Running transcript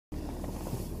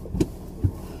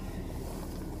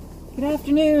Good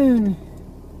afternoon.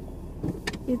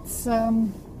 It's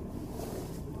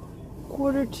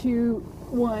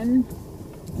 1:45,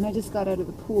 and I just got out of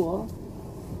the pool.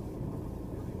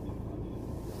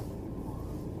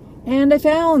 And I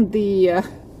found the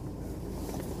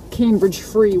Cambridge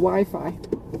free Wi-Fi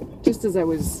just as I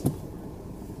was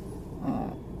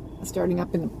starting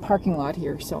up in the parking lot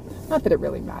here. So, not that it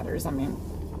really matters. I mean,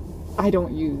 I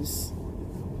don't use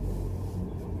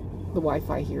the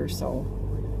Wi-Fi here, so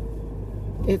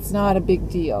it's not a big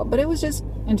deal. But it was just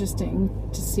interesting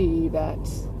to see that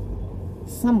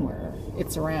somewhere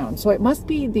it's around. So it must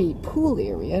be the pool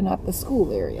area, not the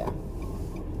school area.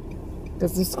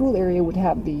 Because the school area would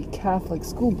have the Catholic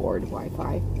School Board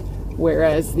Wi-Fi,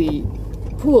 whereas the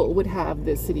pool would have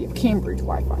the City of Cambridge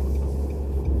Wi-Fi.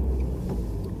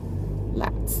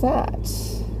 That's that.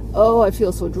 Oh, I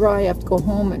feel so dry. I have to go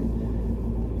home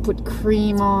and put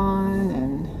cream on,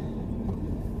 and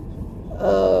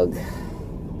ugh.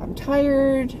 I'm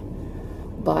tired,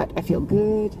 but I feel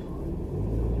good.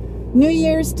 New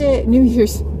Year's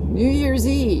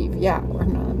Eve. Yeah, we're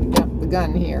not jumping the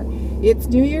gun here. It's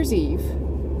New Year's Eve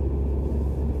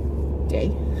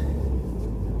day.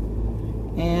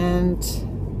 And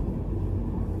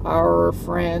our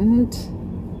friend,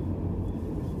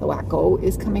 the Wacko,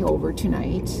 is coming over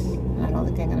tonight. And I don't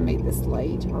think I'm going to make this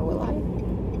light, or will I?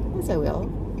 Yes, I will.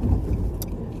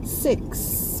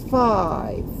 6,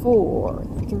 5, 4,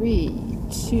 3,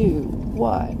 2,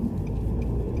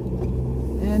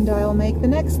 1. And I'll make the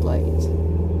next light.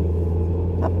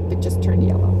 Up, it just turned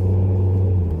yellow.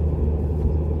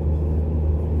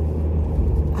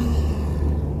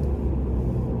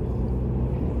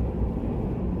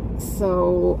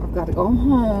 So I've got to go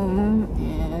home,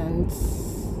 and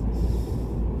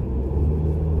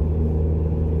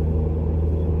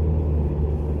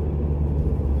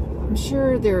I'm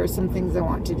sure there are some things I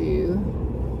want to do.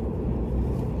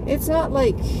 It's not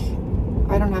like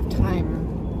I don't have time.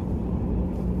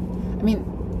 I mean,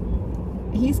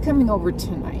 he's coming over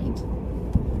tonight.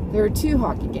 There are 2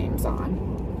 hockey games on.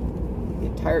 I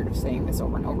get tired of saying this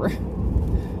over and over.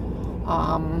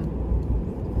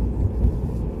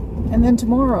 And then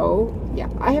tomorrow, yeah,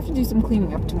 I have to do some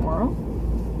cleaning up tomorrow.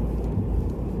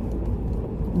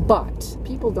 But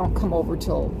people don't come over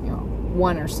till,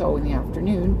 1 or so in the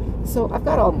afternoon. So I've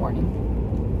got all morning.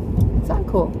 It's not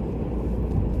cool.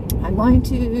 I'm going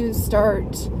to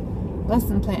start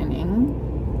lesson planning.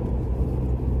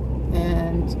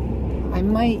 And I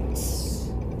might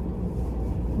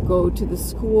go to the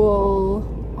school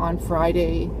on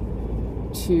Friday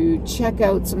to check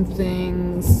out some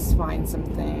things, find some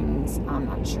things. I'm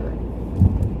not sure.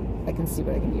 I can see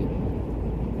what I can do.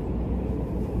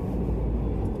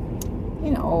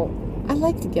 I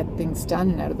like to get things done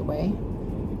and out of the way.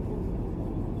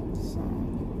 So,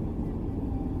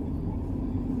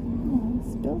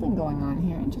 there's building going on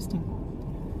here. Interesting.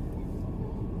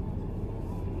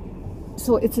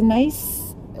 So it's a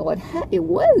nice, it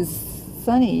was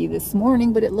sunny this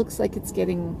morning, but it looks like it's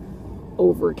getting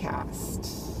overcast.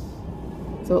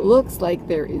 So it looks like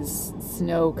there is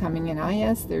snow coming in.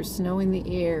 Yes, there's snow in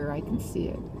the air. I can see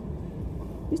it.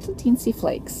 Little teensy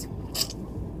flakes.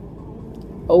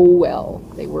 Oh well,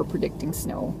 they were predicting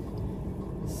snow.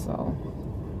 So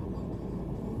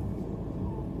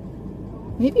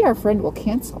maybe our friend will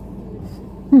cancel.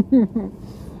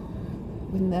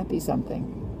 Wouldn't that be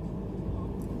something?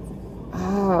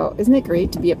 Oh, isn't it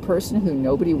great to be a person who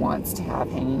nobody wants to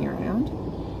have hanging around?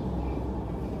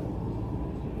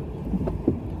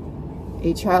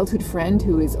 A childhood friend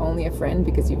who is only a friend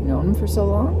because you've known him for so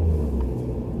long?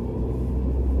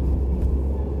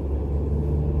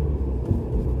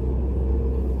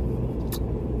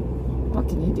 What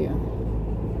can you do?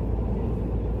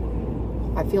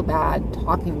 I feel bad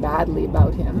talking badly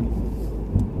about him,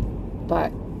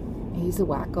 but he's a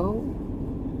wacko.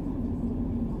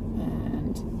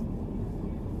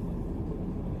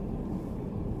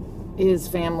 His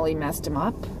family messed him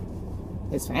up.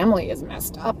 His family is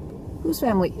messed up. Whose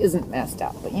family isn't messed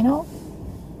up? But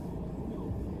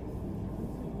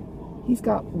he's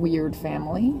got weird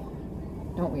family.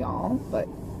 Don't we all? But,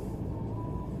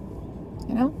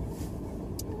 yeah.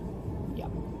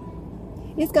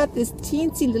 He's got this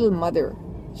teensy little mother.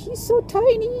 She's so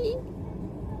tiny.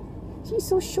 She's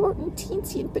so short and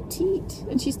teensy and petite.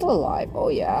 And she's still alive. Oh,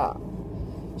 yeah.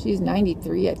 She's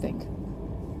 93, I think.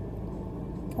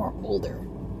 Or older.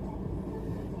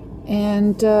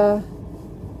 And,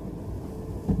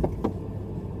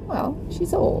 well,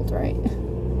 she's old, right?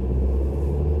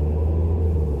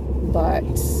 But,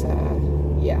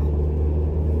 yeah.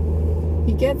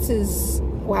 He gets his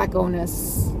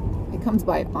wackoness. It comes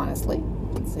by it honestly.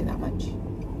 Let's say that much.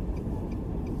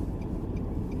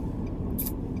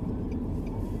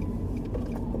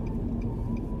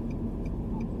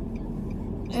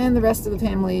 And the rest of the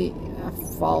family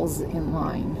falls in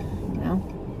line, you know.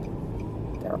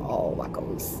 They're all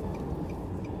wackos.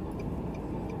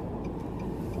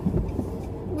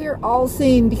 We're all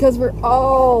sane because we're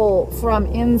all from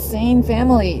insane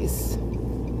families.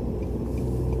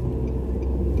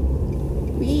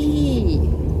 Whee!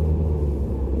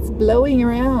 It's blowing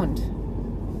around.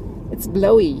 It's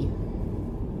blowy.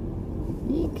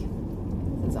 Eek.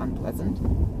 This is unpleasant.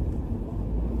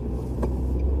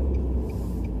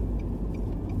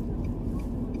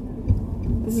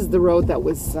 This is the road that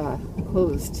was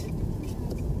closed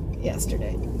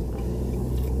yesterday.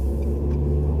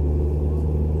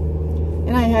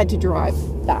 And I had to drive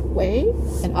that way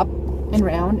and up and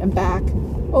round and back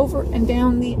over and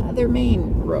down the other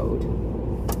main road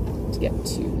to get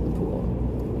to the pool.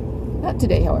 Not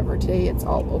today, however. Today it's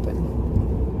all open.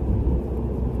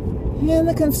 And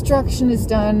the construction is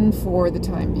done for the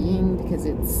time being because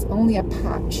it's only a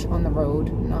patch on the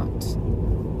road, not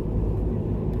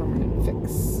permanent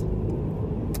fix.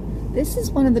 This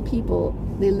is one of the people,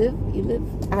 he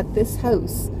lived at this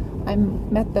house. I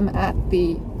met them at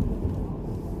the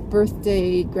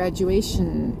birthday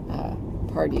graduation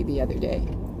party the other day.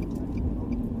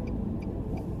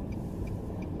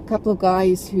 A couple of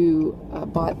guys who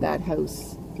bought that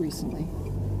house recently.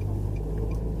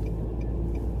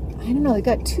 I don't know, they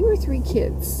got 2 or 3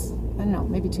 kids. I don't know,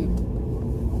 maybe 2.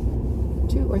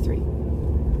 2 or 3.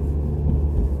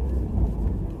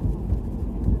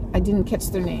 I didn't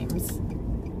catch their names.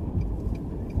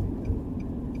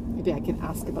 Maybe I can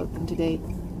ask about them today.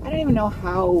 I don't even know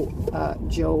how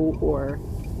Joe or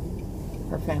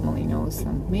her family knows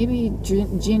them. Maybe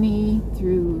Ginny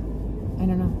through, I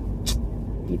don't know,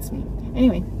 beats me.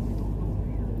 Anyway,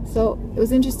 so it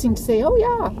was interesting to say, oh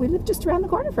yeah, we live just around the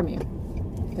corner from you.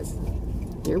 Because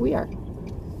here we are.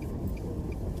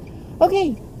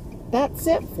 Okay, that's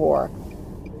it for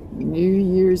New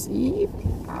Year's Eve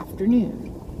afternoon.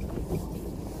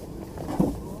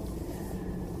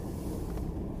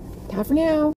 Ta for now.